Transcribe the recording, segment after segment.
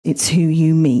It's who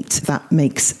you meet that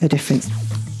makes a difference.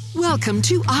 Welcome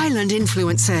to Island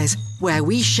Influencers, where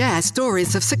we share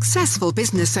stories of successful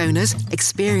business owners,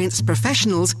 experienced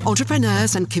professionals,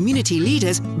 entrepreneurs and community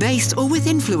leaders based or with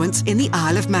influence in the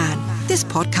Isle of Man. This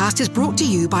podcast is brought to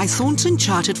you by Thornton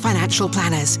Chartered Financial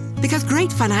Planners, because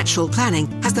great financial planning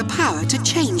has the power to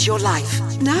change your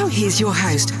life. Now here's your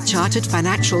host, Chartered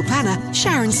Financial Planner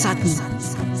Sharon Sutton.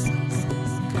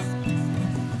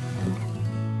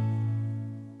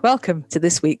 Welcome to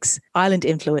this week's Island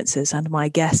Influencers, and my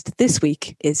guest this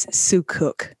week is Sue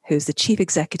Cook, who's the Chief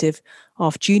Executive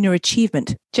of Junior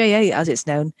Achievement. JA, as it's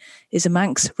known, is a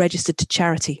Manx registered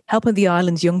charity, helping the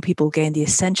island's young people gain the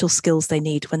essential skills they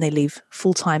need when they leave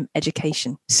full-time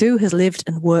education. Sue has lived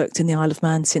and worked in the Isle of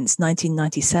Man since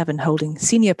 1997, holding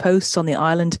senior posts on the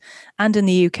island and in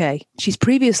the UK. She's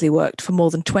previously worked for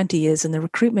more than 20 years in the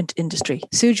recruitment industry.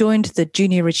 Sue joined the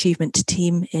Junior Achievement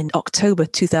team in October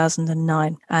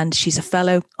 2009, and she's a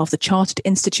fellow of the Chartered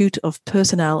Institute of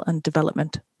Personnel and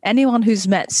Development. Anyone who's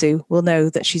met Sue will know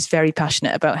that she's very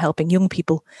passionate about helping young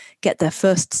people get their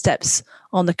first steps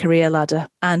on the career ladder.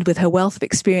 And with her wealth of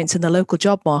experience in the local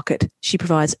job market, she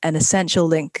provides an essential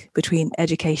link between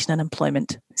education and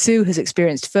employment. Sue has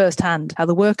experienced firsthand how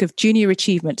the work of Junior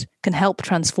Achievement can help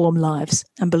transform lives,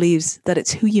 and believes that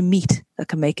it's who you meet that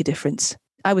can make a difference.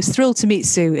 I was thrilled to meet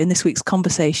Sue in this week's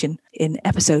conversation in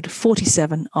episode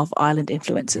 47 of Island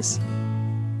Influencers.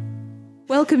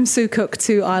 Welcome, Sue Cook,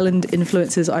 to Island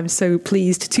Influencers. I'm so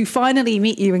pleased to finally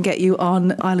meet you and get you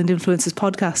on Island Influencers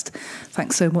podcast.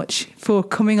 Thanks so much for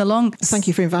coming along. Thank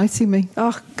you for inviting me.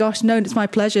 Oh, gosh, no, it's my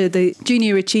pleasure. The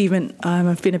Junior Achievement,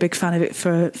 I've been a big fan of it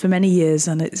for many years,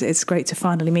 and it's great to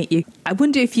finally meet you. I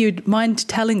wonder if you'd mind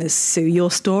telling us, Sue,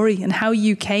 your story and how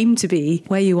you came to be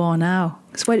where you are now.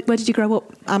 So where did you grow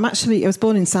up? I was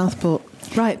born in Southport.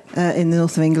 Right. In the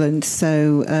north of England.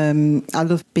 So I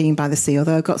love being by the sea,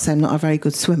 although I've got to say I'm not a very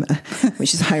good swimmer,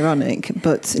 which is ironic.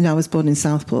 But I was born in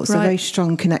Southport. So very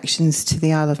strong connections to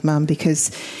the Isle of Man,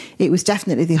 because it was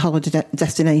definitely the holiday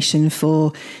destination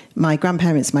for my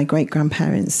grandparents, my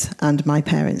great-grandparents and my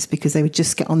parents, because they would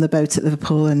just get on the boat at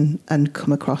Liverpool and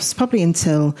come across, probably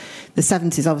until the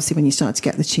 70s, obviously, when you start to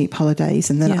get the cheap holidays.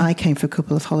 And then I came for a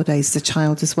couple of holidays as a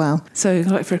child as well. So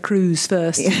like for a cruise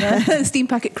first, steam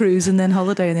packet cruise, and then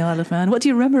holiday in the Isle of Man. What do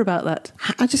you remember about that?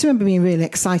 I just remember being really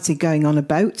excited going on a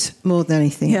boat more than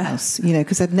anything else,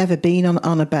 because I'd never been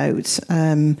on a boat.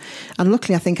 And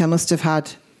luckily, I think I must have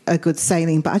had a good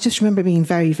sailing, but I just remember being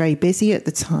very, very busy at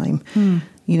the time.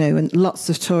 And lots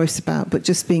of tourists about, but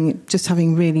just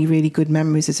having really, really good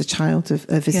memories as a child of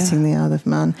visiting the Isle of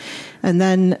Man. And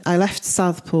then I left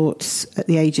Southport at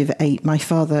the age of 8. My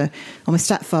stepfather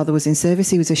was in service.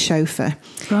 He was a chauffeur.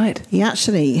 Right. He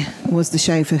actually was the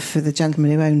chauffeur for the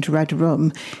gentleman who owned Red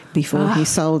Rum before he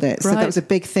sold it. So that was a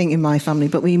big thing in my family.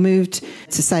 But we moved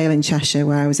to Sale in Cheshire,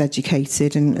 where I was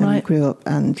educated and grew up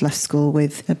and left school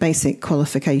with basic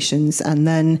qualifications. And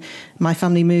then my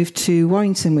family moved to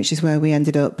Warrington, which is where we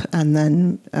ended up. And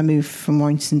then I moved from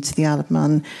Warrington to the Isle of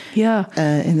Man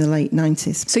in the late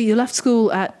 90s. So you left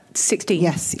school at 16?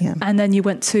 Yes, yeah. And then you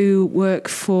went to work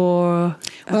for...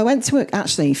 Well, I went to work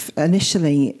actually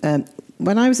initially...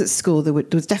 when I was at school, there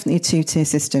was definitely a two-tier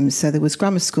system. So there was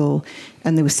grammar school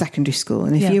and there was secondary school.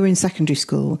 And if you were in secondary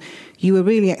school, you were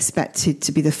really expected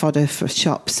to be the fodder for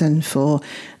shops and for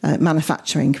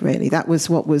manufacturing, really. That was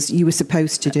what you were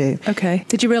supposed to do. Okay.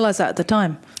 Did you realise that at the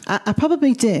time? I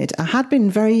probably did. I'd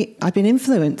been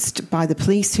influenced by the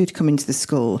police who'd come into the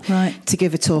school to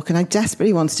give a talk, and I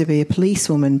desperately wanted to be a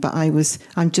policewoman, but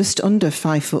I'm just under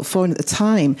 5'4", and at the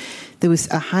time there was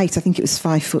a height, I think it was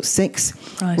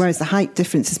 5'6", whereas the height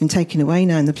difference has been taken away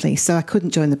now in the police, so I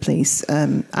couldn't join the police.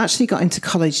 I actually got into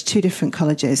college, 2 different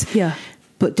colleges. Yeah.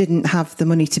 But didn't have the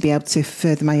money to be able to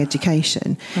further my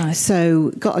education.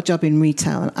 So got a job in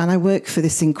retail, and I worked for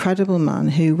this incredible man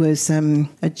who was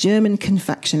a German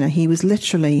confectioner. He was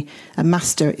literally a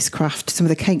master at his craft. Some of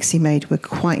the cakes he made were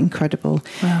quite incredible.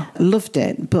 Wow. Loved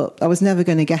it, but I was never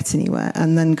going to get anywhere.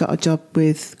 And then got a job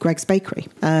with Greg's Bakery.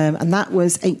 And that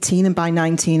was 18, and by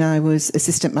 19 I was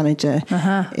assistant manager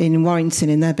in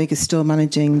Warrington in their biggest store,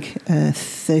 managing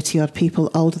 30-odd people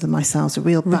older than myself. A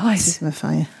real baptism of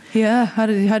fire. Yeah, how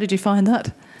did you find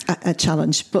that? A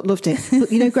challenge, but loved it. But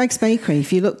Greg's Bakery,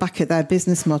 if you look back at their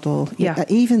business model,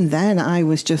 even then I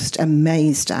was just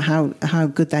amazed at how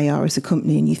good they are as a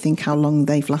company, and you think how long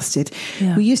they've lasted.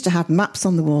 Yeah. We used to have maps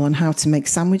on the wall on how to make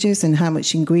sandwiches and how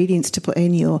much ingredients to put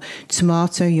in, your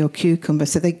tomato, your cucumber.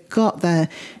 So they got their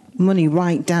money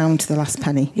right down to the last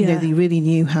penny. Yeah. They really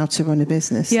knew how to run a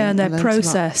business. Yeah, and their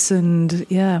process, and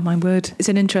my word, it's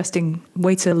an interesting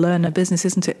way to learn a business,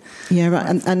 isn't it? Yeah,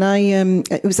 right. And I,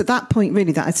 it was at that point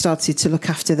really that I started to look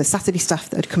after the Saturday staff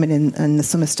that had come in and the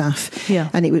summer staff. Yeah.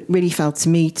 And it really fell to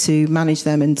me to manage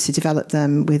them and to develop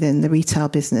them within the retail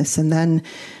business. And then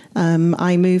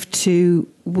I moved to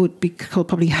would be called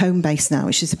probably Home Base now,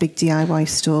 which is a big DIY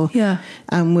store,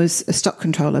 and was a stock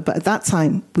controller. But at that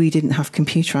time, we didn't have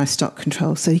computerised stock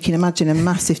control. So you can imagine a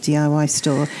massive DIY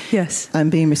store,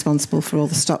 and being responsible for all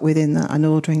the stock within that and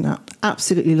ordering that.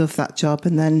 Absolutely loved that job.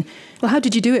 And then... Well, how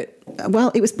did you do it?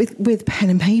 Well, it was with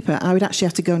pen and paper. I would actually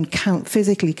have to go and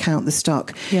physically count the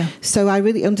stock. Yeah. So I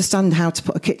really understand how to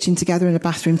put a kitchen together and a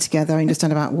bathroom together. I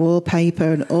understand about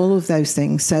wallpaper and all of those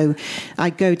things. So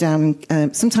I'd go down.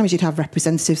 Sometimes you'd have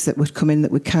representatives that would come in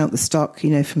that would count the stock,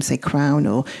 from, say, Crown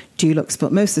or Dulux.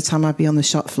 But most of the time I'd be on the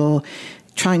shop floor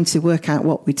trying to work out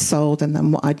what we'd sold and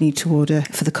then what I'd need to order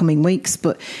for the coming weeks.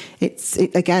 But it's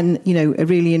again, a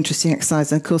really interesting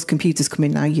exercise. And of course, computers come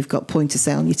in now. You've got point of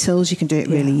sale on your tills. You can do it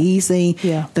really easy.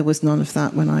 Yeah. There was none of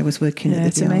that when I was working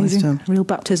at the DIY amazing. store. Real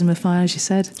baptism of fire, as you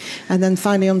said. And then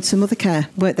finally on to mother care.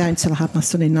 Worked there until I had my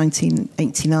son in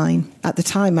 1989. At the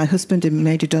time, my husband had been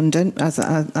made redundant as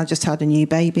I just had a new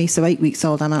baby. So 8 weeks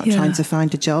old, I'm out trying to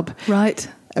find a job. Right.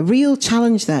 A real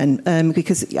challenge then,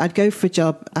 because I'd go for a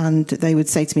job and they would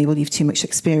say to me, well, you've too much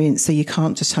experience, so you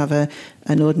can't just have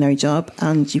an ordinary job,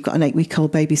 and you've got an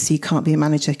 8-week-old baby, so you can't be a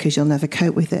manager because you'll never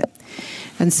cope with it.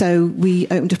 And so we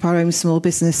opened up our own small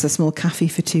business, a small cafe,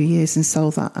 for 2 years and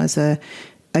sold that as a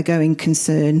going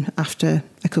concern after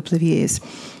a couple of years.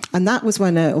 And that was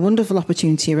when a wonderful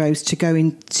opportunity arose to go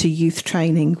into youth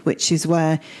training, which is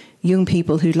where young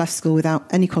people who'd left school without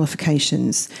any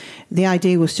qualifications. The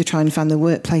idea was to try and find the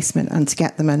work placement and to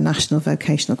get them a national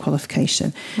vocational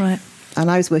qualification. Right. And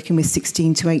I was working with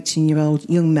 16 to 18-year-old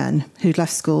young men who'd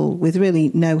left school with really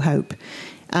no hope.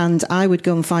 And I would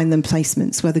go and find them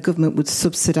placements where the government would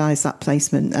subsidise that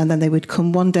placement. And then they would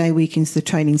come one day a week into the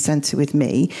training centre with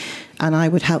me, and I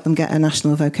would help them get a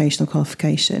national vocational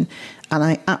qualification. And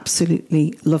I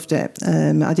absolutely loved it.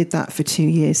 I did that for 2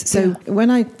 years. So when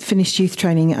I finished youth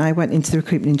training, I went into the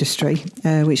recruitment industry,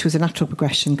 which was a natural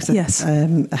progression, because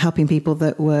helping people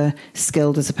that were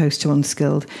skilled as opposed to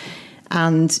unskilled.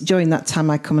 And during that time,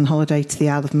 I come on holiday to the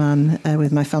Isle of Man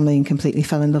with my family and completely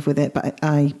fell in love with it. But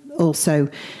I also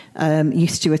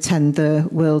used to attend the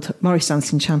World Morris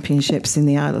Dancing Championships in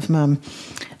the Isle of Man.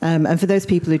 And for those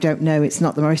people who don't know, it's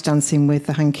not the Morris dancing with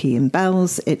the hanky and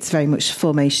bells. It's very much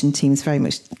formation teams, very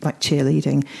much like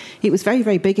cheerleading. It was very,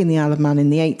 very big in the Isle of Man in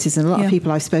the 80s. And a lot of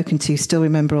people I've spoken to still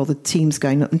remember all the teams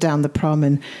going up and down the prom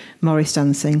and Morris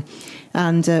dancing.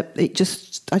 And I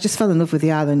just fell in love with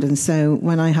the island. And so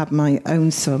when I had my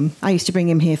own son, I used to bring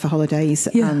him here for holidays,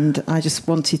 and I just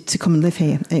wanted to come and live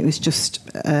here. It was just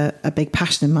a big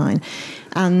passion of mine.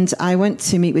 And I went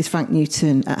to meet with Frank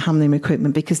Newton at Hamlin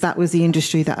Recruitment, because that was the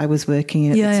industry that I was working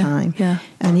in at the time. Yeah.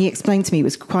 And he explained to me it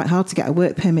was quite hard to get a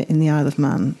work permit in the Isle of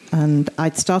Man. And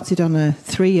I'd started on a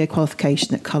 3-year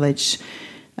qualification at college,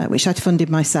 which I'd funded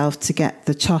myself to get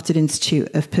the Chartered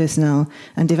Institute of Personnel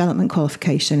and Development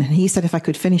qualification. And he said if I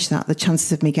could finish that, the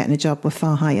chances of me getting a job were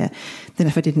far higher than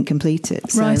if I didn't complete it.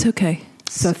 So, right, okay.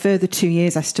 So a further 2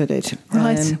 years I studied.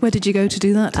 Right. Where did you go to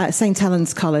do that? At St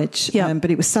Helens College. Yeah. But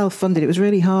it was self-funded. It was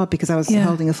really hard because I was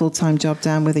holding a full-time job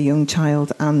down with a young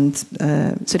child and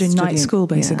so doing night school,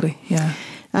 basically. Yeah.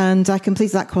 And I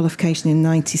completed that qualification in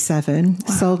 97,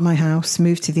 sold my house,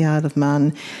 moved to the Isle of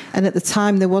Man. And at the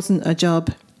time, there wasn't a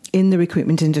job in the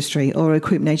recruitment industry or a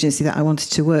recruitment agency that I wanted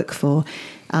to work for.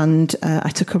 And I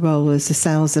took a role as a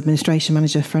sales administration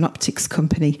manager for an optics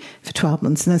company for 12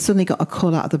 months. And then suddenly got a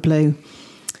call out of the blue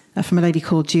from a lady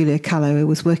called Julia Callow, who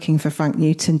was working for Frank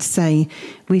Newton, to say,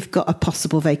 we've got a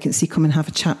possible vacancy, come and have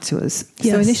a chat to us.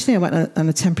 Yes. So initially I went on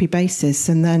a temporary basis,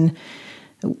 and then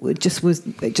it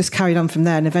just carried on from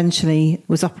there, and eventually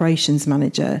was operations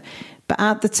manager. But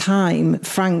at the time,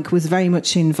 Frank was very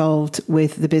much involved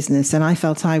with the business, and I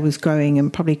felt I was growing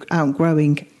and probably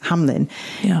outgrowing Hamlin.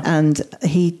 Yeah. And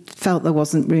he felt there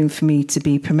wasn't room for me to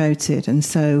be promoted. And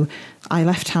so I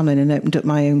left Hamlin and opened up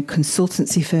my own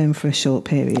consultancy firm for a short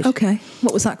period. Okay.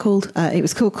 What was that called? It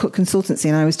was called Cook Consultancy,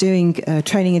 and I was doing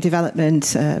training and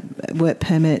development, work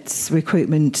permits,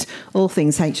 recruitment, all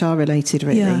things HR related,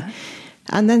 really. Yeah.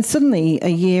 And then suddenly, a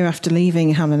year after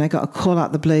leaving Hamlin, I got a call out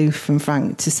of the blue from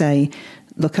Frank to say,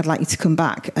 look, I'd like you to come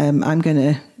back. I'm going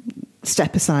to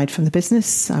step aside from the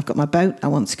business. I've got my boat. I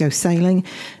want to go sailing.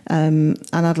 And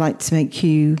I'd like to make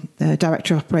you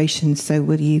director of operations. So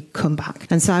will you come back?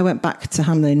 And so I went back to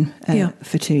Hamlin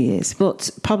for 2 years. But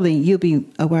probably you'll be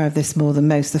aware of this more than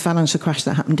most. The financial crash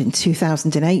that happened in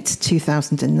 2008,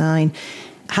 2009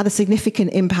 had a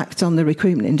significant impact on the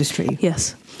recruitment industry.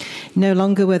 Yes. No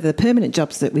longer were the permanent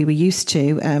jobs that we were used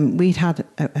to. We'd had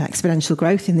exponential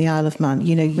growth in the Isle of Man.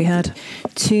 We had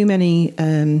too many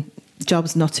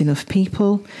jobs, not enough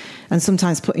people, and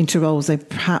sometimes put into roles they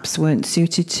perhaps weren't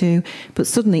suited to. But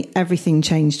suddenly everything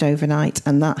changed overnight,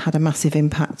 and that had a massive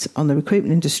impact on the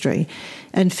recruitment industry.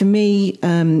 And for me,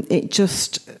 it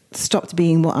just stopped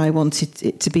being what I wanted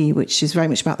it to be, which is very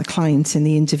much about the client and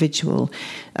the individual.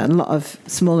 A lot of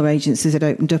smaller agencies had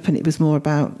opened up, and it was more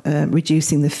about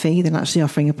reducing the fee than actually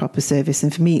offering a proper service.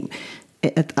 And for me,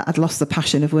 I'd lost the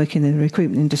passion of working in the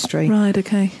recruitment industry. Right,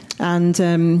 okay.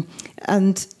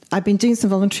 And I've been doing some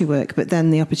voluntary work, but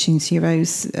then the opportunity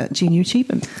arose at Junior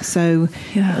Achievement. So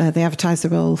they advertised the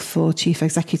role for chief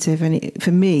executive, and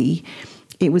for me,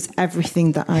 it was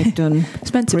everything that I'd done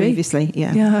it's meant to previously. Be.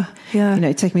 Yeah.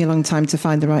 It took me a long time to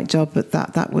find the right job, but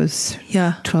that was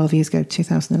 12 years ago,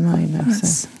 2009. Now,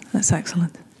 that's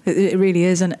excellent. It really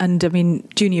is, and I mean,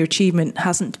 Junior Achievement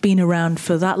hasn't been around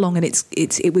for that long, and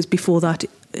it was before that.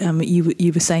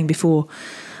 You were saying before.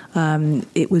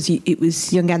 It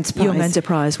was Young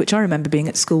Enterprise, which I remember being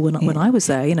at school when I was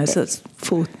there. So that's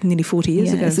nearly 40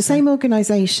 years ago. It's the same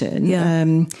organisation.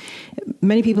 Yeah.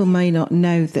 Many people may not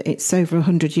know that it's over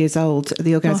 100 years old.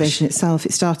 The organisation itself,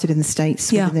 it started in the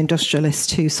States with an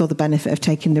industrialist who saw the benefit of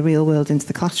taking the real world into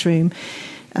the classroom.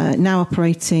 Now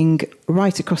operating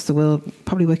right across the world,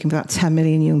 probably working with about 10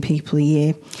 million young people a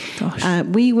year. Gosh.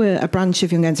 We were a branch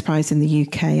of Young Enterprise in the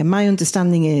UK, and my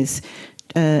understanding is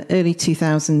early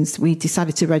 2000s, we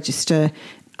decided to register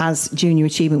as Junior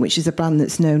Achievement, which is a brand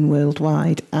that's known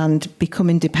worldwide, and become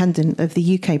independent of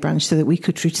the UK branch so that we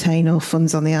could retain all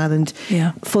funds on the island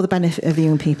for the benefit of the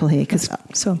young people here. Because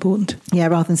so important. Yeah,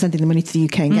 rather than sending the money to the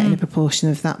UK and getting a proportion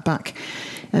of that back.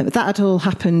 But that had all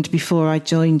happened before I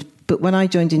joined. But when I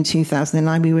joined in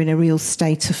 2009, we were in a real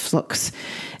state of flux.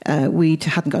 We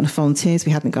hadn't got enough volunteers.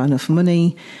 We hadn't got enough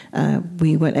money.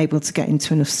 We weren't able to get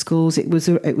into enough schools. It was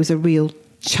a real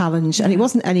challenge, and it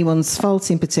wasn't anyone's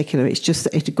fault in particular. It's just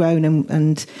that it had grown,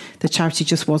 and the charity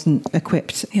just wasn't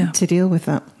equipped to deal with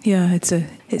that. Yeah,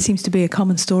 it seems to be a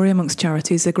common story amongst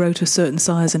charities. They grow to a certain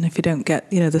size, and if you don't get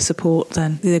the support,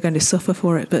 then they're going to suffer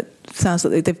for it. But it sounds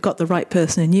like they've got the right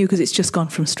person in you, because it's just gone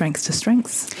from strength to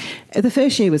strength. The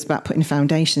first year was about putting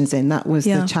foundations in. That was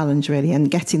the challenge, really,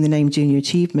 and getting the name Junior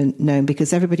Achievement known,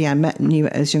 because everybody I met knew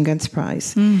it as Young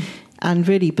Enterprise. And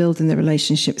really building the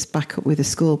relationships back up with the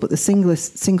school. But the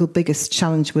single biggest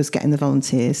challenge was getting the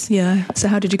volunteers. Yeah. So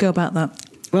how did you go about that?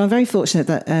 Well, I'm very fortunate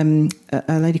that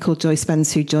a lady called Joy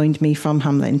Spence, who joined me from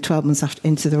Hamlin 12 months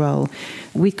into the role,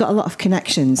 we'd got a lot of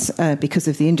connections because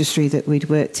of the industry that we'd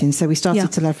worked in. So we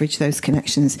started to leverage those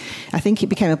connections. I think it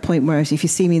became a point where if you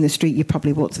see me in the street, you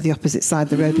probably walk to the opposite side of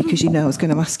the road, because I was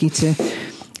going to ask you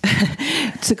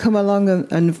to come along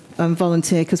and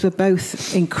volunteer, because we're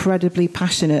both incredibly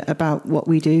passionate about what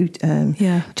we do.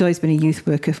 Joy's been a youth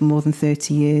worker for more than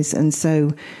 30 years, and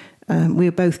so we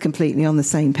were both completely on the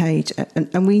same page.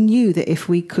 And we knew that if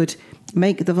we could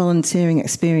make the volunteering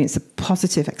experience a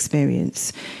positive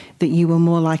experience, that you were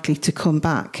more likely to come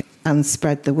back and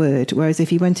spread the word. Whereas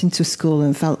if you went into a school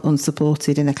and felt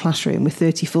unsupported in a classroom with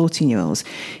 30, 14-year-olds,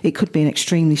 it could be an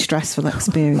extremely stressful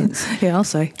experience. I'll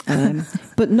say.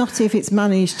 But not if it's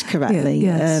managed correctly.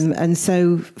 And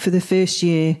so for the first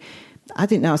year, I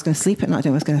didn't know I was going to sleep at night. I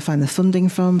didn't know I was going to find the funding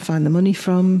from, find the money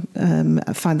from,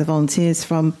 find the volunteers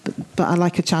from. But I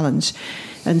like a challenge.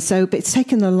 And so, but it's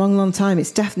taken a long, long time.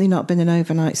 It's definitely not been an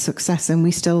overnight success. And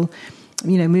we still,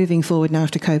 moving forward now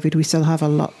after COVID, we still have a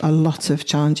lot of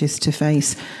challenges to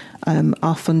face.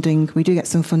 Our funding, we do get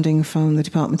some funding from the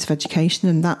Department of Education,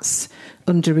 and that's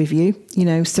under review.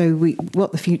 So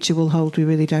what the future will hold, we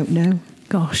really don't know.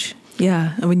 Gosh,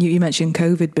 yeah. I mean, you mentioned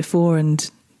COVID before, and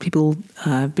people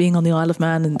being on the Isle of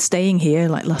Man and staying here,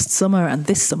 like last summer and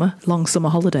this summer, long summer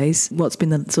holidays. What's been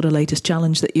the sort of latest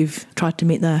challenge that you've tried to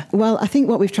meet there? Well, I think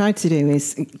what we've tried to do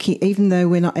is, even though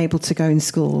we're not able to go in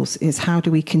schools, is how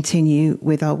do we continue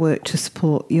with our work to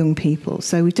support young people?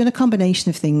 So we've done a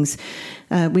combination of things.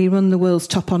 We run the world's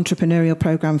top entrepreneurial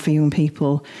program for young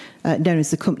people, known as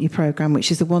the Company Programme,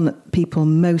 which is the one that people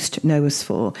most know us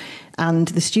for. And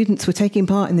the students were taking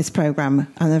part in this programme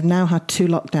and have now had 2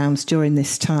 lockdowns during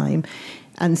this time.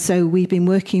 And so we've been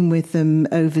working with them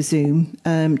over Zoom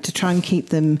to try and keep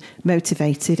them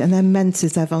motivated. And their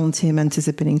mentors, their volunteer mentors,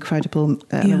 have been incredible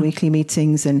at the weekly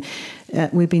meetings. And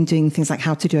we've been doing things like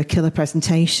how to do a killer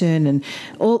presentation and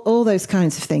all those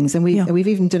kinds of things. And we've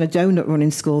even done a donut run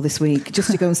in school this week just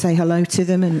to go and say hello to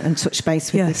them and touch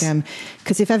base with them.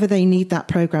 Because if ever they need that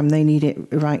programme, they need it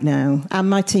right now. And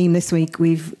my team this week,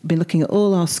 we've been looking at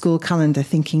all our school calendar,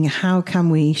 thinking how can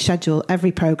we schedule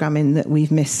every programme in that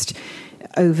we've missed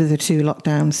over the 2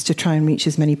 lockdowns to try and reach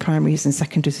as many primaries and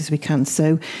secondaries as we can.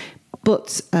 So,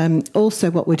 but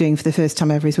also what we're doing for the first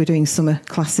time ever is we're doing summer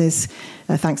classes,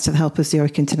 thanks to the help of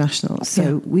Zurich International.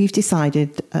 So we've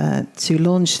decided to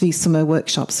launch these summer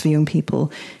workshops for young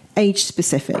people, age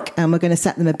specific, and we're going to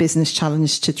set them a business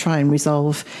challenge to try and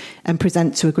resolve and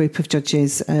present to a group of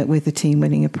judges with the team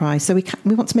winning a prize. So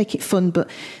we want to make it fun, but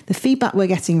the feedback we're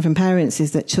getting from parents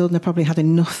is that children have probably had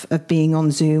enough of being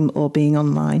on Zoom or being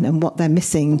online, and what they're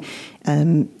missing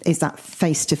is that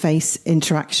face-to-face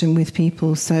interaction with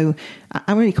people. So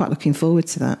I'm really quite looking forward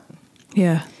to that.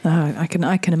 Yeah, I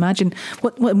can imagine.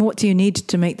 What do you need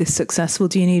to make this successful?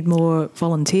 Do you need more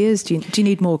volunteers? Do you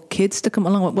need more kids to come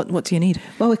along? What do you need?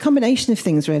 Well, a combination of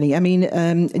things, really. I mean,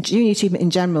 junior achievement in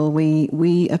general,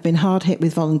 we have been hard hit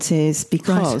with volunteers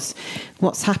because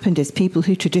what's happened is people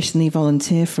who traditionally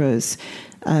volunteer for us,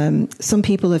 some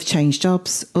people have changed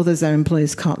jobs, others their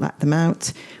employers can't let them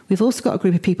out. We've also got a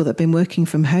group of people that have been working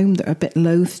from home that are a bit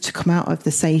loath to come out of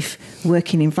the safe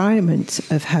working environment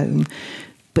of home.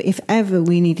 But if ever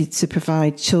we needed to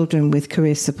provide children with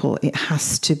career support, it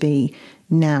has to be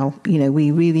now. We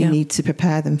really need to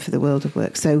prepare them for the world of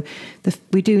work. So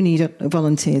we do need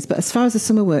volunteers. But as far as the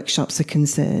summer workshops are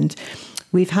concerned,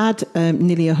 we've had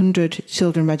nearly 100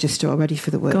 children register already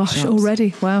for the workshops. Gosh,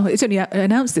 already? Wow. It's only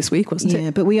announced this week, wasn't it?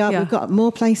 Yeah, but we've got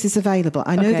more places available.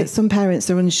 I know that some parents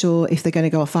are unsure if they're going to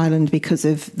go off island because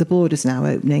of the borders now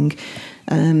opening.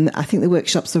 I think the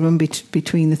workshops are run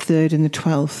between the 3rd and the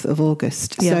 12th of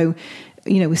August. Yeah. So,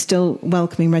 we're still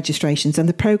welcoming registrations, and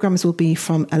the programmes will be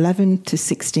from 11 to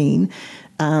 16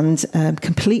 and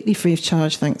completely free of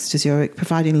charge, thanks to Zurich,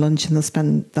 providing lunch, and they'll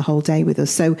spend the whole day with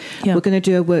us. So we're going to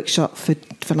do a workshop for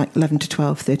like 11 to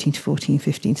 12, 13 to 14,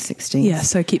 15 to 16. Yeah,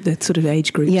 so keep the sort of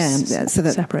age groups so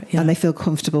that separate. Yeah. And they feel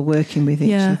comfortable working with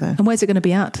each other. And where's it going to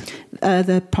be at?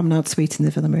 The Promenade Suite in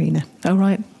the Villa Marina. Oh,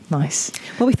 right. Nice.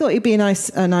 Well, we thought it'd be a nice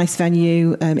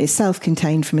venue. It's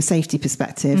self-contained from a safety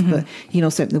perspective, but you can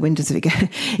also open the windows if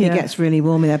it gets really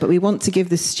warm in there. But we want to give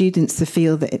the students the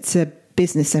feel that it's a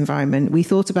business environment. We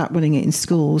thought about running it in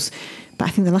schools, but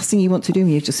I think the last thing you want to do when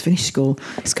you've just finished school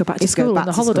is go back to school on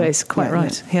the holidays. Quite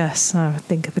right. Yeah. Yes, I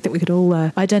think we could all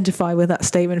identify with that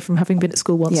statement from having been at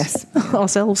school once. Yes,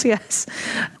 ourselves. Yes.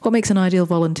 What makes an ideal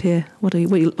volunteer? What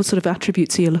sort of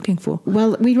attributes are you looking for?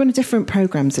 Well, we run different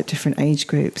programs at different age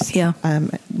groups. Yeah.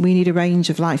 We need a range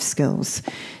of life skills.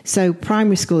 So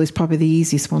primary school is probably the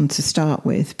easiest one to start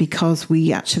with because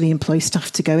we actually employ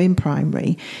staff to go in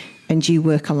primary, and you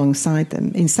work alongside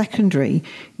them. In secondary,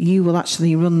 you will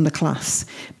actually run the class,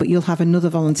 but you'll have another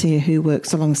volunteer who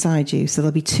works alongside you. So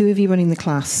there'll be 2 of you running the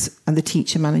class, and the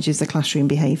teacher manages the classroom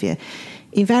behaviour.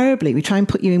 Invariably, we try and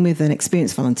put you in with an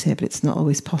experienced volunteer, but it's not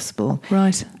always possible.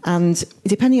 Right. And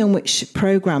depending on which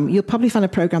programme, you'll probably find a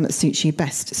programme that suits you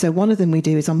best. So one of them we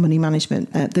do is on money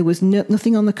management. There was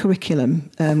nothing on the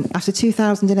curriculum. After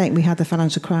 2008, we had the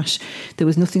financial crash. There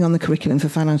was nothing on the curriculum for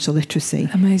financial literacy.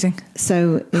 Amazing.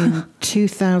 So in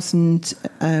 2000,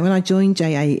 when I joined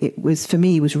JA, it was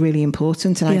really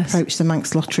important. And I approached the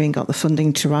Manx Lottery and got the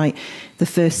funding to write the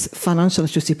first financial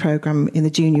literacy programme in the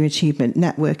Junior Achievement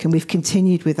Network. And we've continued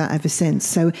with that ever since.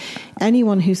 So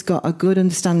anyone who's got a good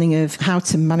understanding of how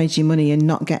to manage your money and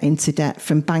not get into debt,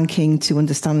 from banking to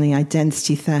understanding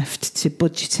identity theft to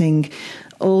budgeting,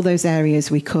 all those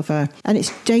areas we cover. And it's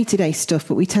day-to-day stuff,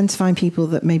 but we tend to find people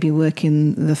that maybe work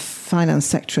in the finance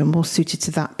sector are more suited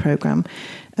to that programme.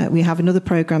 We have another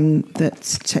programme that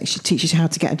teaches you how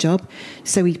to get a job.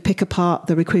 So we pick apart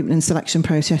the recruitment and selection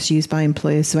process used by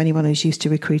employers. So anyone who's used to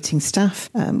recruiting staff.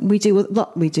 We do a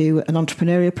lot. We do an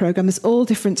entrepreneurial programme. There's all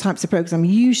different types of programmes.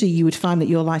 Usually you would find that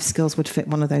your life skills would fit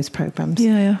one of those programmes.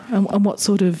 Yeah. And what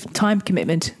sort of time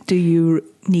commitment do you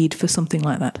need for something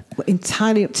like that? Well,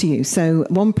 entirely up to you. So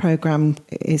one programme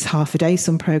is half a day.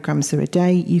 Some programmes are a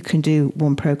day. You can do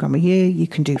one programme a year. You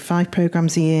can do 5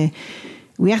 programmes a year.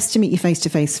 We ask to meet you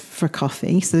face-to-face for a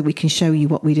coffee so that we can show you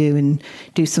what we do and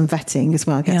do some vetting as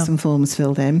well, get some forms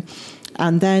filled in.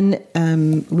 And then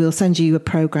we'll send you a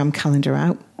programme calendar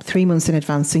out 3 months in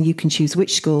advance, so you can choose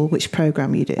which school, which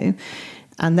programme you do.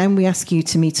 And then we ask you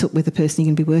to meet up with the person you're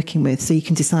going to be working with so you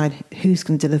can decide who's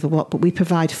going to deliver what. But we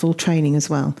provide full training as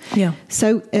well. Yeah.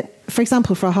 So, for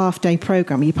example, for a half-day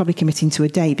programme, you're probably committing to a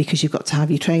day because you've got to have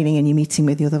your training and you're meeting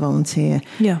with the other volunteer.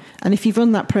 Yeah. And if you've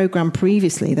run that programme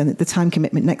previously, then the time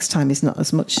commitment next time is not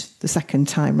as much the second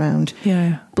time round.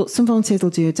 Yeah. But some volunteers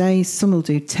will do a day, some will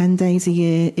do 10 days a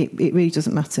year. It really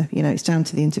doesn't matter. It's down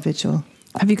to the individual.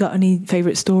 Have you got any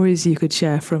favourite stories you could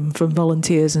share from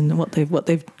volunteers and what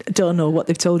they've done or what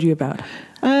they've told you about?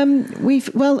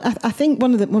 I think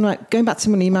going back to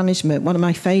money management, one of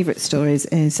my favourite stories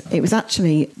is it was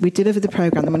actually, we delivered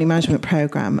the money management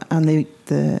programme, and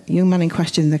the young man in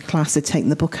question in the class had taken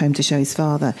the book home to show his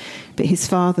father, but his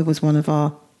father was one of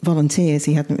our volunteers.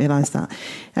 He hadn't realised that,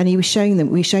 and we were showing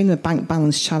them a bank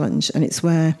balance challenge, and it's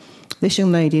where this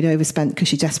young lady had overspent because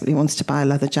she desperately wanted to buy a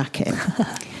leather jacket.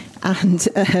 And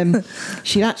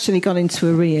she'd actually gone into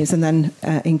arrears and then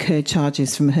incurred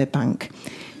charges from her bank.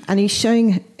 And he's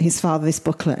showing his father this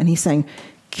booklet and he's saying,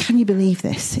 "Can you believe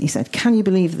this?" He said, "Can you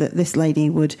believe that this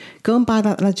lady would go and buy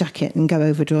that leather jacket and go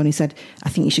overdraw?" And he said, "I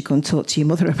think you should go and talk to your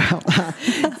mother about that."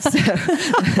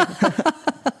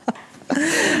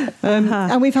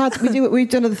 And we've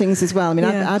done other things as well. I mean,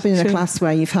 I've been in a class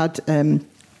where you've had,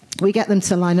 we get them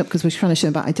to line up because we're trying to show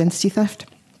them about identity theft.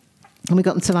 And we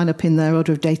got them to line up in their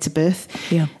order of date of birth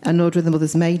and order of the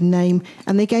mother's maiden name.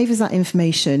 And they gave us that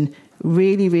information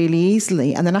really, really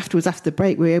easily. And then afterwards, after the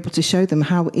break, we were able to show them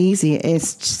how easy it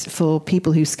is for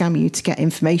people who scam you to get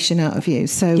information out of you.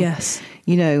 So, yes.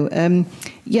 The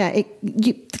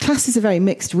classes are very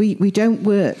mixed. We don't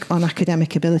work on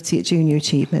academic ability at junior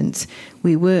achievement.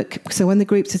 We work, so when the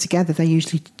groups are together, they're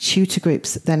usually tutor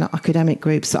groups, they're not academic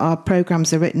groups. So our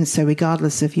programmes are written so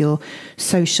regardless of your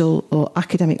social or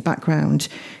academic background,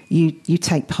 you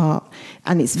take part.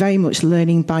 And it's very much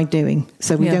learning by doing.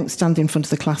 So we don't stand in front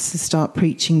of the class and start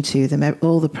preaching to them.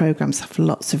 All the programmes have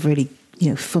lots of really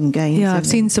fun games. Yeah, I've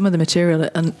seen some of the material,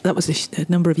 and that was a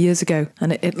number of years ago,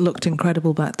 and it looked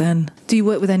incredible back then. Do you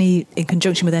work in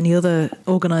conjunction with any other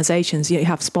organisations? You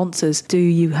have sponsors. Do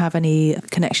you have any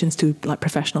connections to like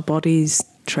professional bodies,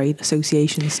 trade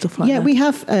associations, stuff like that? Yeah, we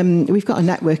have. We've got a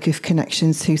network of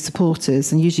connections who support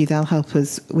us, and usually they'll help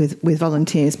us with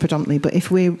volunteers predominantly. But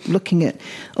if we're looking at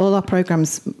all our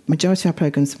programmes, majority of our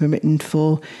programmes have been written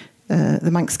for the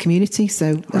Manx community.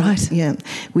 So,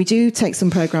 we do take some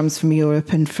programmes from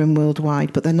Europe and from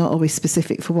worldwide, but they're not always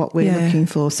specific for what we're looking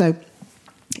for. So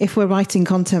if we're writing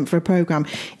content for a programme,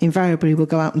 invariably we'll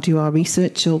go out and do our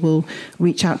research, or we'll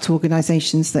reach out to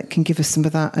organisations that can give us some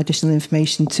of that additional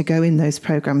information to go in those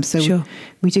programmes. So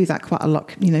we do that quite a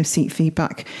lot, seek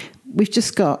feedback. We've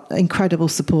just got incredible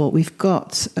support. We've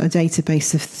got a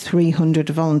database of 300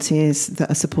 volunteers that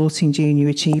are supporting junior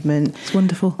achievement. It's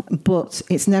wonderful. But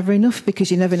it's never enough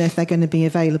because you never know if they're going to be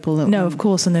available. No, of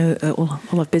course, and they all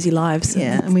have busy lives.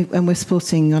 Yeah, and we're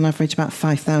supporting on average about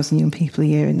 5,000 young people a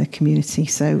year in the community.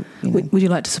 So, would you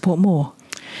like to support more?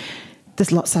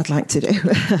 There's lots I'd like to do.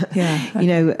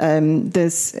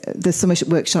 There's so much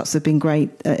workshops have been great.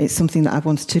 It's something that I've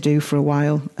wanted to do for a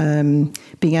while,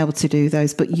 being able to do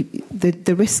those. But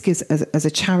the risk is, as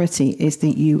a charity, is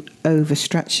that you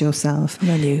overstretch yourself.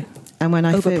 And when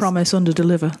I overpromise,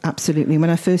 underdeliver. Absolutely.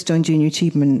 When I first joined Junior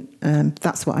Achievement,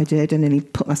 that's what I did, and nearly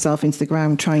put myself into the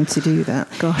ground trying to do that.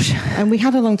 Gosh. And we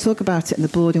had a long talk about it in the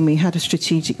board, and we had a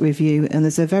strategic review. And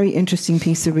there's a very interesting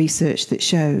piece of research that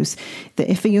shows that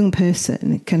if a young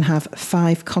person can have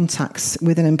 5 contacts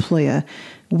with an employer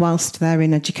whilst they're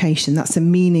in education, that's a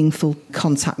meaningful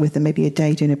contact with them, maybe a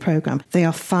day doing a programme, they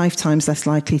are 5 times less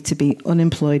likely to be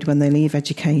unemployed when they leave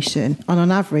education. And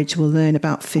on average, will learn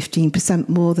about 15%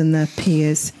 more than their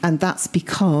peers. And that's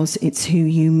because it's who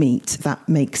you meet that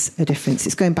makes a difference.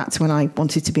 It's going back to when I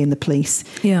wanted to be in the police.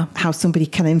 Yeah. How somebody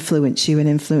can influence you and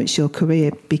influence your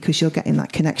career because you're getting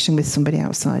that connection with somebody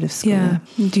outside of school. Yeah.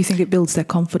 Do you think it builds their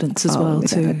confidence as well?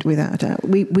 Without a doubt.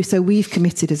 We've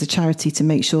committed as a charity to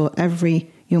make sure every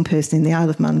young person in the Isle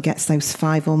of Man gets those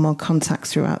 5 or more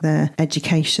contacts throughout their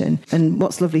education. And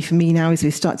what's lovely for me now is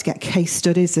we've started to get case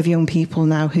studies of young people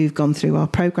now who've gone through our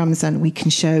programmes, and we can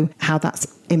show how that's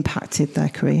impacted their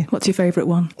career. What's your favourite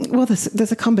one? Well,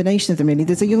 there's a combination of them, really.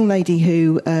 There's a young lady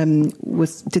who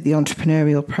did the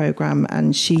entrepreneurial programme,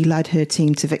 and she led her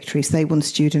team to victory. So they won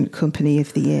Student Company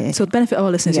of the Year. So the benefit of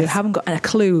our listeners who haven't got a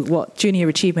clue what junior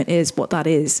achievement is, what that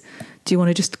is, do you want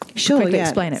to just quickly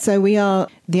explain it? So we are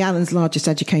the island's largest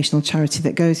educational charity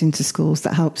that goes into schools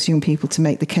that helps young people to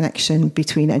make the connection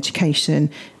between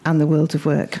education and the world of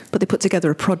work. But they put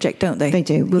together a project, don't they? They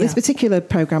do. Well, this particular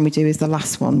programme we do is the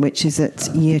last one, which is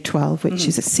at year 12, which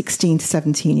is at 16 to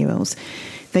 17-year-olds.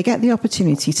 They get the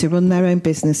opportunity to run their own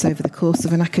business over the course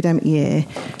of an academic year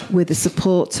with the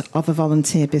support of a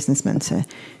volunteer business mentor.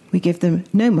 We give them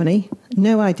no money,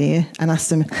 no idea, and ask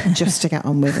them just to get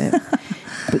on with it.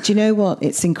 But do you know what?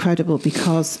 It's incredible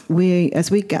because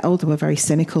as we get older, we're very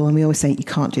cynical and we always say, you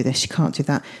can't do this, you can't do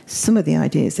that. Some of the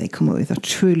ideas they come up with are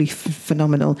truly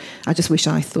phenomenal. I just wish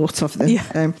I thought of them.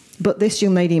 Yeah. But this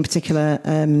young lady in particular,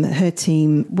 her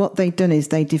team, what they'd done is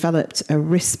they developed a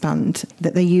wristband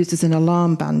that they used as an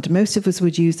alarm band. Most of us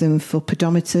would use them for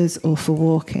pedometers or for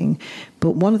walking.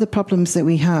 But one of the problems that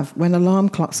we have when alarm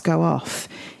clocks go off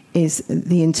is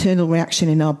the internal reaction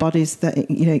in our bodies that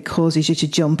it causes you to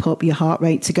jump up, your heart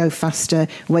rate to go faster,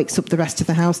 wakes up the rest of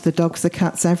the house, the dogs, the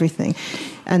cats, everything.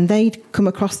 And they'd come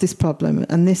across this problem,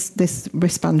 and this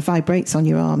wristband vibrates on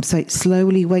your arm, so it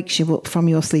slowly wakes you up from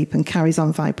your sleep and carries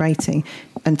on vibrating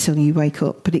until you wake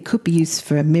up. But it could be used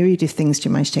for a myriad of things.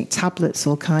 You might take tablets,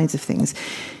 all kinds of things.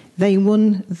 They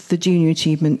won the Junior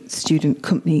Achievement Student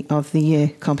Company of the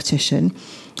Year competition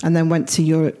and then went to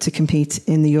Europe to compete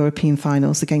in the European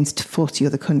finals against 40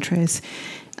 other countries.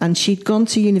 And she'd gone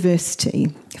to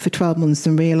university for 12 months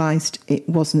and realised it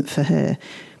wasn't for her.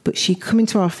 But she'd come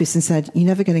into our office and said, you're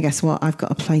never going to guess what, I've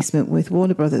got a placement with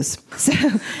Warner Brothers. So,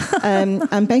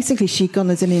 and basically she'd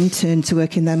gone as an intern to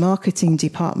work in their marketing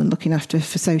department, looking after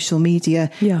for social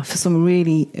media for some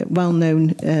really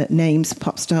well-known names,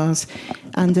 pop stars.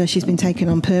 And she's been taken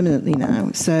on permanently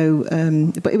now. So,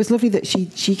 but it was lovely that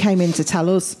she came in to tell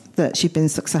us that she'd been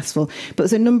successful. But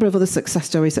there's a number of other success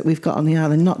stories that we've got on the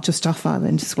island, not just off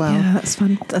island as well. Yeah, that's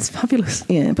fun. That's fabulous.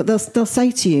 Yeah, but they'll say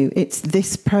to you, it's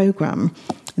this programme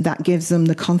that gives them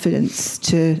the confidence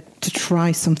to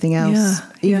try something else,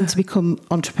 even to become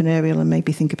entrepreneurial and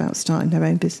maybe think about starting their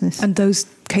own business. And those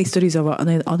case studies are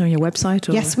they on your website?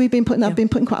 Or? Yes, I've been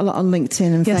putting quite a lot on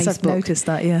LinkedIn and Facebook. Yes, I've noticed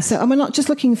that, yes. So, and we're not just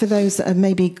looking for those that have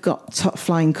maybe got top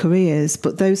flying careers,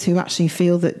 but those who actually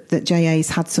feel that JA's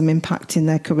had some impact in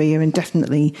their career and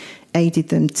definitely aided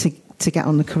them to get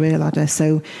on the career ladder.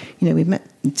 So, we've met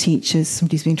teachers,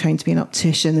 somebody's been trained to be an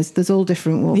optician. There's all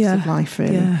different walks of life,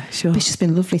 really. Yeah, sure. But it's just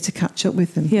been lovely to catch up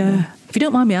with them. Yeah. If you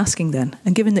don't mind me asking then,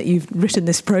 and given that you've written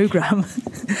this programme,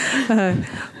 and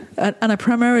I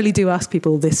primarily do ask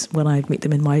people this when I meet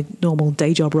them in my normal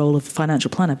day job role of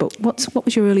financial planner, but what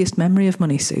was your earliest memory of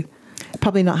money, Sue?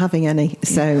 Probably not having any.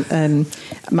 So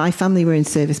my family were in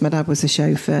service. My dad was a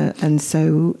chauffeur. And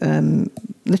so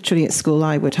literally at school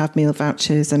I would have meal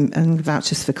vouchers and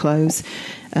vouchers for clothes.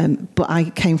 But I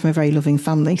came from a very loving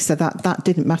family, so that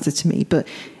didn't matter to me. But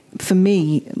for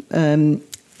me,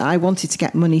 I wanted to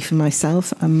get money for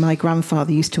myself. And my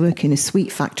grandfather used to work in a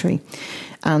sweet factory.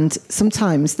 And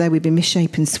sometimes there would be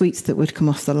misshapen sweets that would come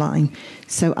off the line.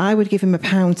 So I would give him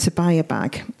 £1 to buy a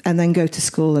bag and then go to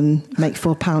school and make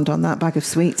 £4 on that bag of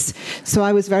sweets. So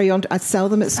I was I'd sell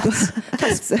them at school.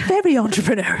 That's very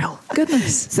entrepreneurial.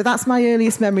 Goodness. So that's my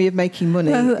earliest memory of making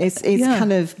money. It's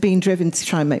kind of being driven to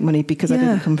try and make money because I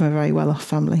didn't come from a very well-off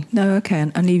family. No, okay.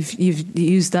 And you've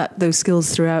used those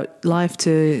skills throughout life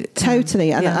to...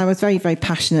 Totally. And I was very, very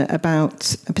passionate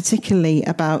particularly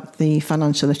about the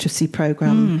financial literacy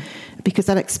programme. Because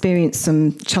I'd experienced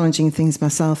some challenging things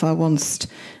myself. I once,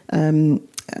 there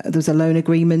was a loan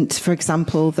agreement, for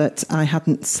example, that I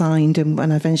hadn't signed, and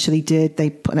when I eventually did, they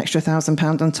put an extra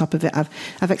 £1,000 on top of it.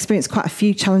 I've experienced quite a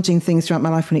few challenging things throughout my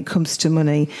life when it comes to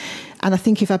money. And I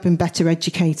think if I'd been better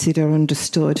educated or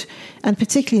understood, and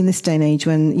particularly in this day and age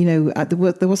when,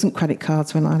 there wasn't credit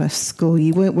cards when I left school,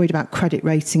 you weren't worried about credit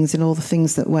ratings and all the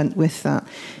things that went with that.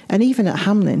 And even at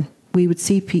Hamlin, we would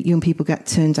see young people get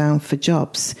turned down for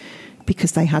jobs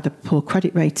because they had a poor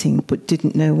credit rating but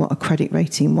didn't know what a credit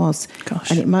rating was. Gosh.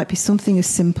 And it might be something as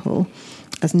simple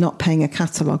as not paying a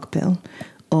catalogue bill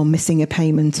or missing a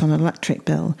payment on an electric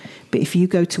bill. But if you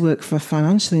go to work for a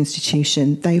financial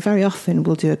institution, they very often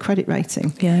will do a credit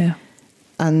rating. Yeah.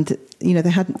 And,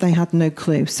 they had no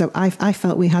clue. So I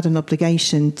felt we had an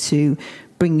obligation to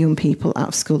bring young people out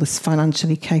of school as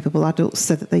financially capable adults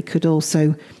so that they could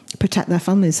also protect their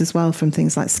families as well from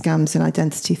things like scams and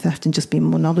identity theft and just be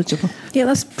more knowledgeable. Yeah,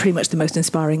 that's pretty much the most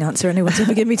inspiring answer anyone's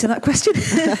ever given me to that question.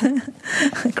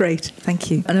 Great,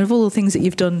 thank you. And of all the things that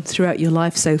you've done throughout your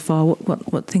life so far,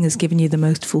 what thing has given you the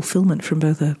most fulfilment from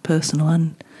both a personal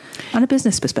and a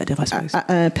business perspective, I suppose?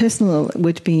 Personal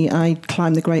would be I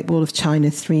climbed the Great Wall of China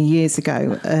 3 years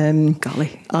ago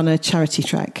Golly. on a charity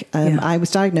trek. I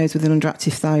was diagnosed with an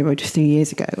underactive thyroid 3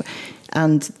 years ago.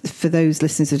 And for those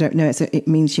listeners who don't know, it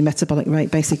means your metabolic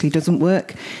rate basically doesn't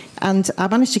work. And I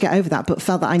managed to get over that, but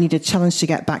felt that I needed a challenge to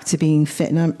get back to being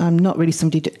fit. And I'm not really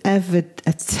somebody who ever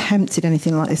attempted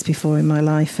anything like this before in my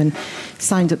life, and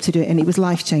signed up to do it. And it was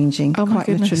life-changing, quite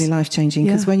literally life-changing.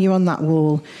 Because when you're on that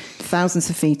wall, thousands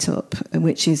of feet up,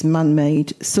 which is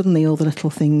man-made, suddenly all the little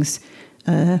things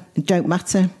don't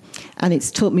matter. And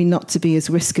it's taught me not to be as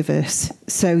risk averse.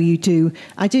 So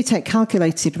I do take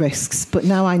calculated risks, but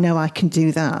now I know I can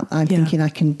do that. I'm thinking I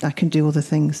can do other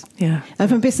things. Yeah. And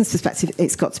from a business perspective,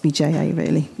 it's got to be JA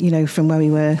really, from where we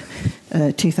were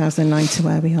 2009 to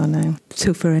where we are now.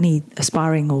 So for any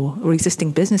aspiring or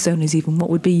existing business owners even, what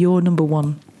would be your number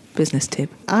one business tip?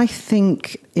 I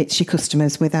think it's your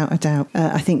customers, without a doubt.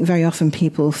 I think very often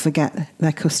people forget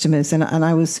their customers, and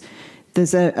I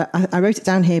wrote it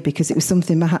down here because it was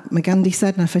something Mahatma Gandhi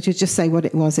said, and if I could just say what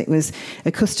it was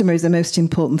a customer is the most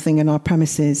important thing in our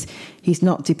premises. He's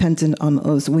not dependent on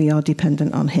us, we are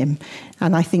dependent on him.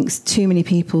 And I think too many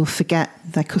people forget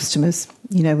their customers.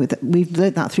 We've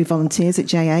learned that through volunteers at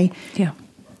JA. Yeah.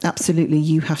 Absolutely,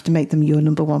 you have to make them your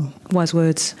number one. Wise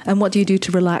words. And what do you do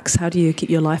to relax? How do you keep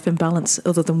your life in balance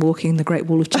other than walking the Great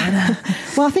Wall of China?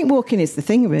 Well, I think walking is the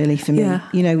thing really for me.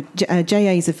 Yeah.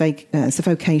 JA is it's a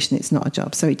vocation, it's not a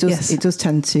job. So it does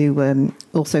tend to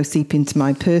also seep into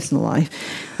my personal life.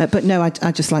 But no,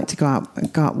 I just like to go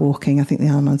out walking. I think the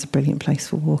Isle of Man's a brilliant place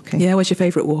for walking. Yeah, what's your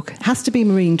favourite walk? It has to be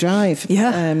Marine Drive.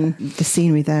 Yeah. The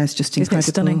scenery there is just incredible.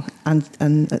 Isn't it stunning?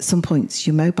 And at some points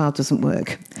your mobile doesn't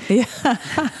work. Yeah.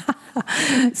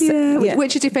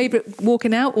 Which is your favourite,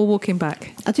 walking out or walking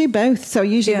back? I do both. So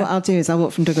usually what I'll do is I'll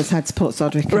walk from Douglas Head to Port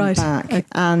Sodrick and back. Okay.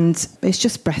 And it's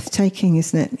just breathtaking,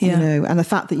 isn't it? Yeah. And the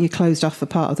fact that you closed off a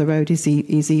part of the road is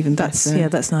even better. Yeah,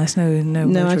 that's nice.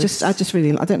 No. I just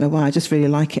really, I don't know why, I just really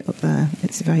like it up there.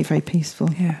 It's very, very peaceful.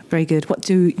 Yeah, very good. What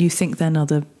do you think then are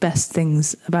the best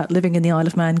things about living in the Isle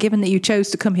of Man, given that you chose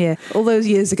to come here all those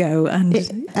years ago?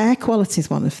 And air quality is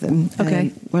one of them.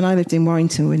 Okay. When I lived in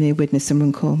Warrington, we're near Widnes and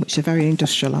Runcorn, which are very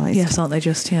industrialised. Yes, aren't they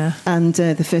just, yeah. And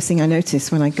the first thing I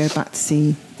notice when I go back to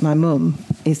see my mum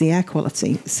is the air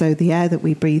quality. So the air that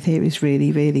we breathe here is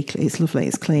really, really clear. It's lovely,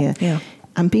 it's clear. Yeah.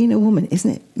 And being a woman, isn't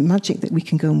it magic that we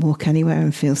can go and walk anywhere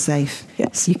and feel safe?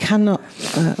 Yes. You cannot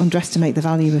underestimate the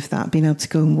value of that, being able to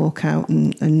go and walk out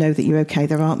and know that you're okay.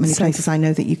 There aren't many places I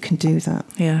know that you can do that.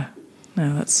 Yeah.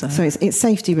 No, that's... So it's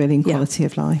safety really and quality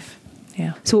of life.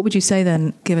 Yeah. So what would you say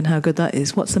then, given how good that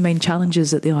is? What's the main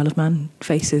challenges that the Isle of Man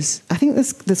faces? I think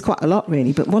there's quite a lot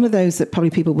really, but one of those that probably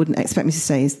people wouldn't expect me to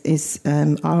say is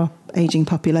our ageing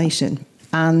population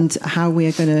and how we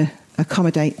are going to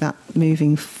accommodate that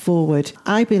moving forward.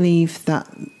 I believe that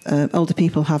older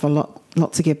people have a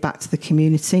lot to give back to the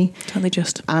community. Don't they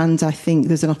just? And I think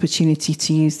there's an opportunity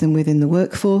to use them within the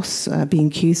workforce.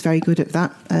 B&Q is very good at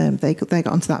that. They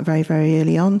got onto that very, very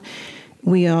early on.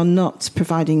 We are not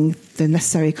providing the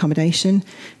necessary accommodation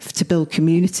to build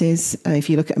communities.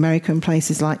 If you look at America and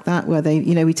places like that, where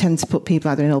we tend to put people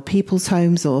either in old people's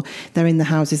homes or they're in the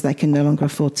houses they can no longer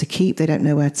afford to keep. They don't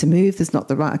know where to move. There's not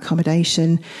the right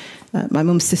accommodation. My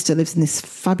mum's sister lives in this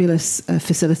fabulous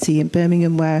facility in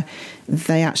Birmingham where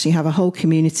they actually have a whole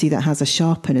community that has a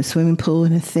shop and a swimming pool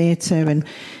and a theatre. And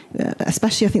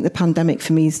especially I think the pandemic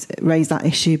for me has raised that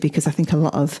issue because I think a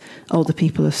lot of older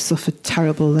people have suffered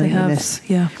terrible loneliness.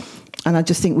 They have, yeah. And I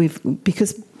just think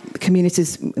because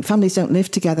families don't live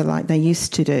together like they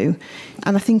used to do.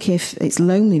 And I think if it's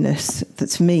loneliness,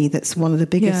 that's one of the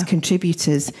biggest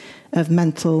contributors of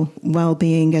mental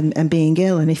well-being and being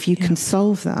ill. And if you can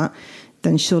solve that,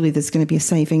 then surely there's going to be a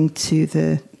saving to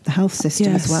the health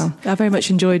system as well. I very much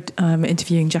enjoyed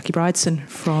interviewing Jackie Brideson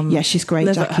from she's great,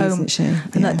 Live Jackie, at Home, isn't she?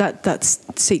 And that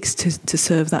seeks to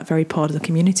serve that very part of the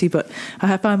community. But I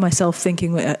have found myself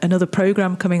thinking another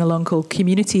program coming along called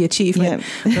Community Achievement,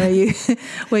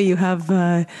 where you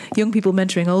have young people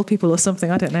mentoring old people or something.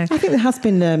 I don't know. I think there has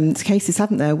been cases,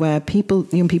 haven't there, where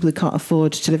young people who can't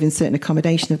afford to live in certain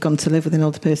accommodation have gone to live with an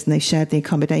older person. They've shared the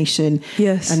accommodation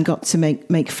and got to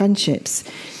make friendships.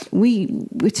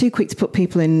 We're too quick to put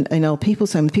people in old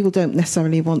people's homes. People don't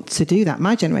necessarily want to do that.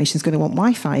 My generation's going to want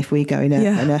Wi-Fi if we go in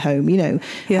a home,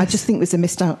 I just think there's a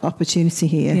missed out opportunity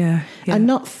here. And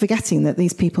not forgetting that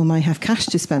these people might have cash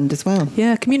to spend as well.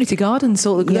 Yeah, community gardens,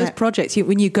 those projects.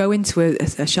 When you go into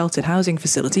a sheltered housing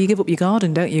facility, you give up your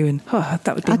garden, don't you? And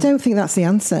that would be... I don't think that's the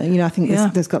answer. I think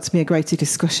there's got to be a greater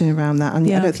discussion around that. And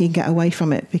I don't think you can get away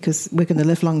from it because we're going to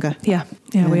live longer. Yeah,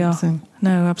 we are. So.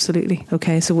 No, absolutely.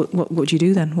 Okay, so what would you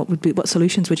do then? What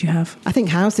solutions would you have? I think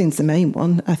housing's the main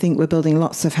one. I think we're building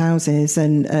lots of houses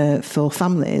and for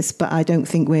families, but I don't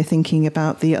think we're thinking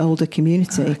about the older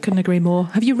community. I couldn't agree more.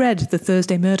 Have you read The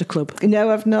Thursday Murder Club? No,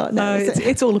 I've not. No,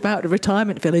 it's all about a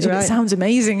retirement village, right. And it sounds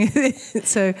amazing.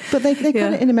 But they've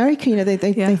got it in America. You know,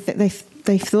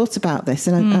 they've thought about this,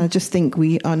 and I just think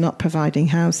we are not providing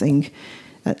housing.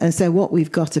 And so what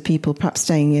we've got are people perhaps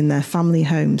staying in their family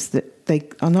homes that they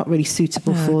are not really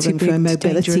suitable for them, for a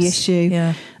mobility issue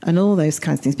and all those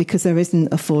kinds of things, because there isn't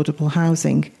affordable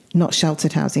housing, not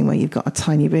sheltered housing where you've got a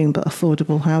tiny room, but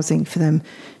affordable housing for them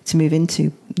to move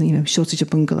into, you know, shortage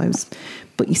of bungalows.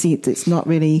 But you see, it's not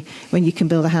really, when you can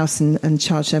build a house and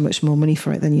charge so much more money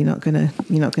for it, then you're not going to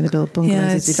build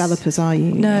bungalows as developers, are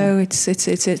you? No, it is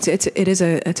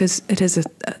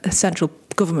a central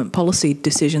government policy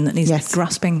decision that needs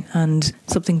grasping and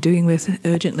something doing with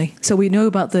urgently. So we know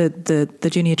about the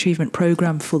Junior Achievement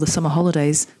Programme for the summer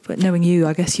holidays, but knowing you,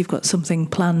 I guess you've got something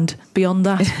planned beyond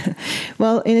that.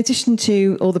 Well, in addition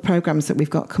to all the programmes that we've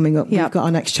got coming up, we've got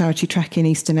our next charity trek in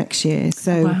Easter next year.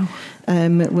 So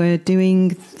we're doing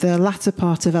the latter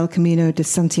part of El Camino de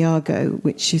Santiago,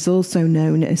 which is also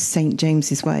known as St.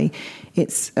 James's Way.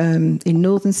 It's in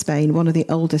northern Spain, one of the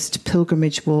oldest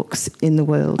pilgrimage walks in the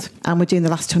world. And we're doing the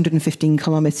last 115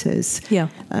 kilometres. Yeah.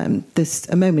 There's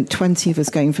a moment, 20 of us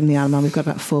going from the Isle of Man. We've got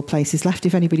about 4 places left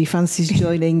if anybody fancies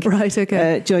joining. Right,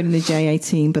 okay. Joining the JA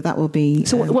team, but that will be...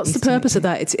 So what's the purpose of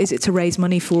that? Is it to raise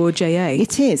money for JA?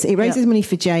 It is. It raises money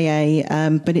for JA,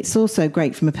 but it's also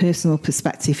great from a personal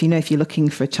perspective. You know, if you're looking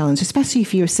for a challenge, especially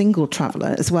if you're a single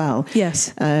traveller as well.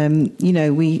 Yes. You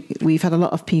know, we've had a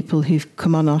lot of people who've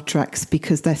come on our treks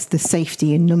because there's the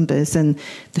safety in numbers, and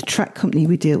the trek company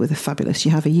we deal with are fabulous.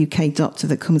 You have a UK doctor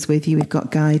that comes with you. We've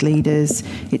got guide leaders.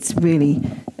 It's really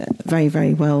very,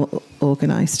 very well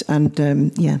organised, and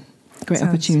great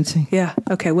opportunity. Yeah.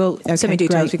 Okay. Well, send me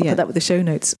details. We can put that with the show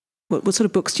notes. What sort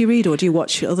of books do you read, or do you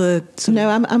watch other? No,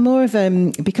 I'm more of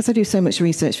because I do so much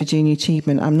research for Junior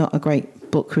Achievement. I'm not a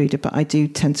great book reader, but I do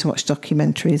tend to watch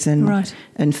documentaries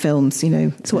and films. You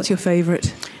know. So, what's your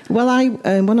favourite? Well,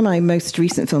 one of my most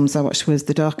recent films I watched was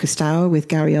The Darkest Hour with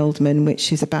Gary Oldman,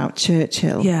 which is about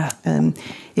Churchill. Yeah.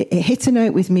 It hit a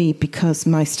note with me because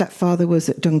my stepfather was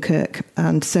at Dunkirk,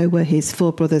 and so were his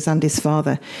 4 brothers and his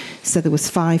father. So there was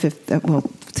 6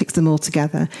 of them all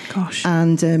together. Gosh.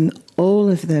 And all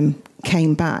of them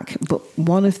came back, but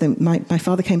one of them, my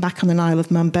father came back on an Isle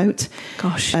of Man boat.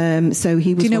 Gosh. So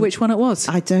he was. Do you know which one it was?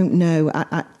 I don't know.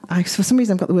 I for some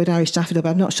reason I've got the word Irish daffodil, but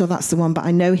I'm not sure that's the one. But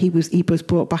I know he was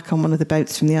brought back on one of the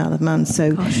boats from the Isle of Man.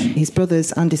 So his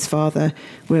brothers and his father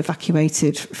were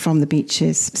evacuated from the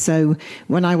beaches. So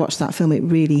when I watched that film, it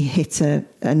really hit a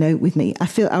note with me.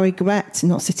 I regret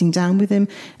not sitting down with him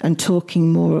and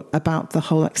talking more about the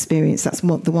whole experience. That's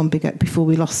the one big before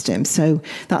we lost him. So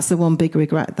that's the one big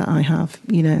regret that I have,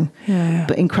 you know. Yeah.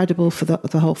 But incredible for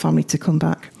the whole family to come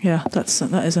back. Yeah, that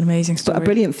is an amazing story. But a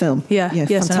brilliant film. Yeah,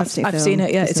 yes, fantastic film. I've seen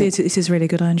it. Yeah, it is really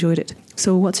good. I enjoyed it.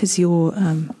 So what's your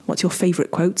favourite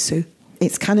quote, Sue?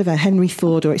 It's kind of a Henry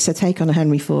Ford, or it's a take on a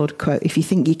Henry Ford quote. If you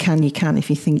think you can, you can. If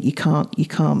you think you can't, you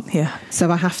can't. Yeah. So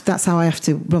that's how I have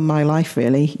to run my life,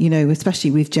 really. You know,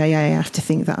 especially with JA, I have to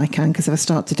think that I can, because if I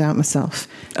start to doubt myself,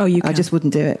 I just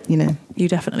wouldn't do it, you know. You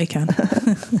definitely can.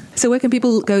 So where can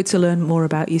people go to learn more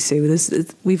about you, Sue?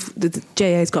 The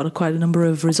JA's got quite a number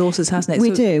of resources, hasn't it?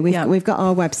 We do. We've got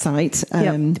our website,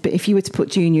 but if you were to put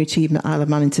Junior Achievement Isle of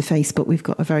Man into Facebook, we've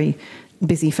got a very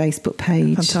busy Facebook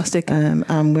page. Fantastic.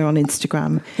 And we're on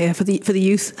Instagram. Yeah, for the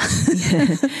youth.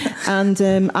 And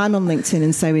I'm on LinkedIn,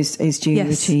 and so is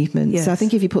Junior Achievement. Yes. So I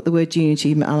think if you put the word Junior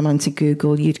Achievement Isle of Man to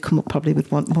Google, you'd come up probably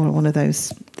with one of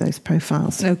those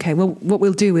profiles. Okay, well, what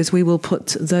we'll do is we will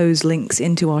put those links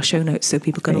into our show notes so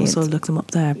people can also look them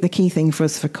up there. The key thing for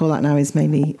us for Call Out Now is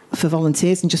mainly for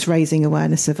volunteers and just raising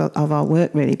awareness of our work,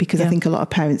 really, because I think a lot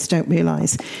of parents don't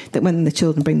realise that when the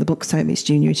children bring the books home, it's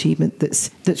Junior Achievement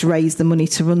that's raised the money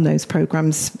to run those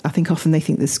programmes. I think often they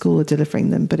think the school are delivering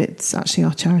them, but it's actually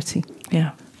our charity.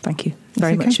 Yeah, thank you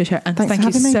very much for sharing. And thank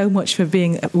you so much for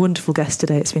being a wonderful guest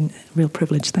today. It's been a real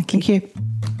privilege. Thank you. Thank you.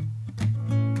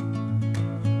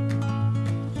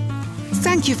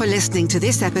 Thank you for listening to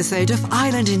this episode of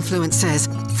Island Influencers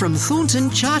from Thornton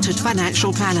Chartered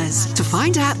Financial Planners. To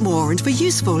find out more and for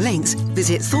useful links,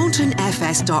 visit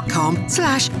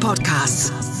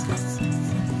thorntonfs.com/podcasts.